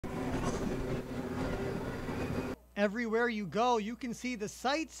Everywhere you go, you can see the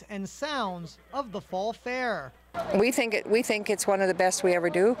sights and sounds of the fall fair. We think it's one of the best we ever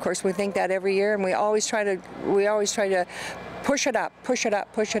do. Of course, we think that every year, and we always try to push it up.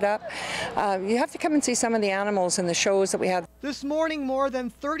 You have to come and see some of the animals and the shows that we have. This morning, more than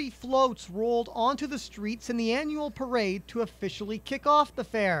 30 floats rolled onto the streets in the annual parade to officially kick off the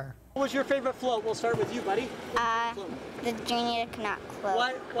fair. What was your favorite float? We'll start with you, buddy. The Junior Canuck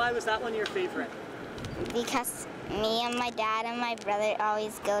float. Why was that one your favorite? Because me and my dad and my brother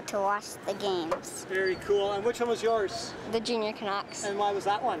always go to watch the games. Very cool. And which one was yours? The Junior Canucks. And why was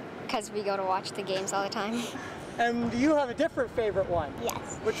that one? Because we go to watch the games all the time. And do you have a different favorite one?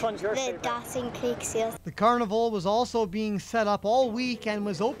 Yes. Which one's your favorite? The Dawson Creek Seals. The carnival was also being set up all week and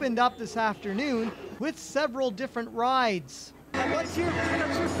was opened up this afternoon with several different rides. What's your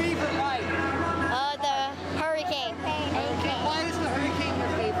favorite ride? The Hurricane. Why is the Hurricane your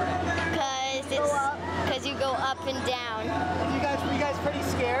favorite? Because you go up and down. Were you guys pretty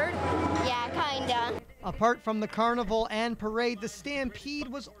scared? Yeah, kinda. Apart from the carnival and parade, the Stampede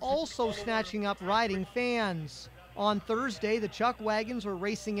was also snatching up riding fans. On Thursday, the chuck wagons were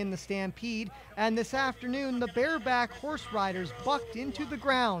racing in the Stampede, and this afternoon, the bareback horse riders bucked into the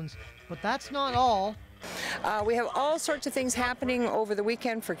grounds. But that's not all. We have all sorts of things happening over the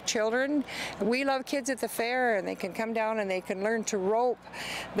weekend for children. We love kids at the fair, and they can come down and they can learn to rope.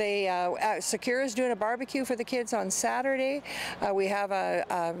 Secura's doing a barbecue for the kids on Saturday. We have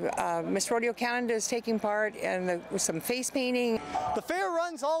Miss Rodeo Canada is taking part, and with some face painting. The fair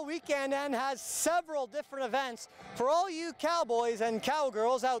runs all weekend and has several different events for all you cowboys and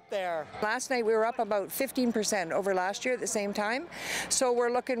cowgirls out there. Last night we were up about 15% over last year at the same time. So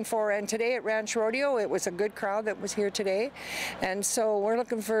we're looking for, and today at Ranch Rodeo, it was a good crowd that was here today, and so we're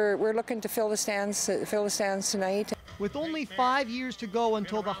looking to fill the stands tonight. With only 5 years to go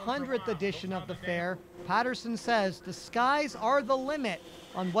until the 100th edition of the fair, Patterson says the skies are the limit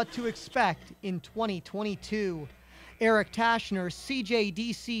on what to expect in 2022. Eric Tashner,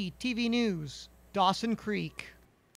 CJDC TV News, Dawson Creek.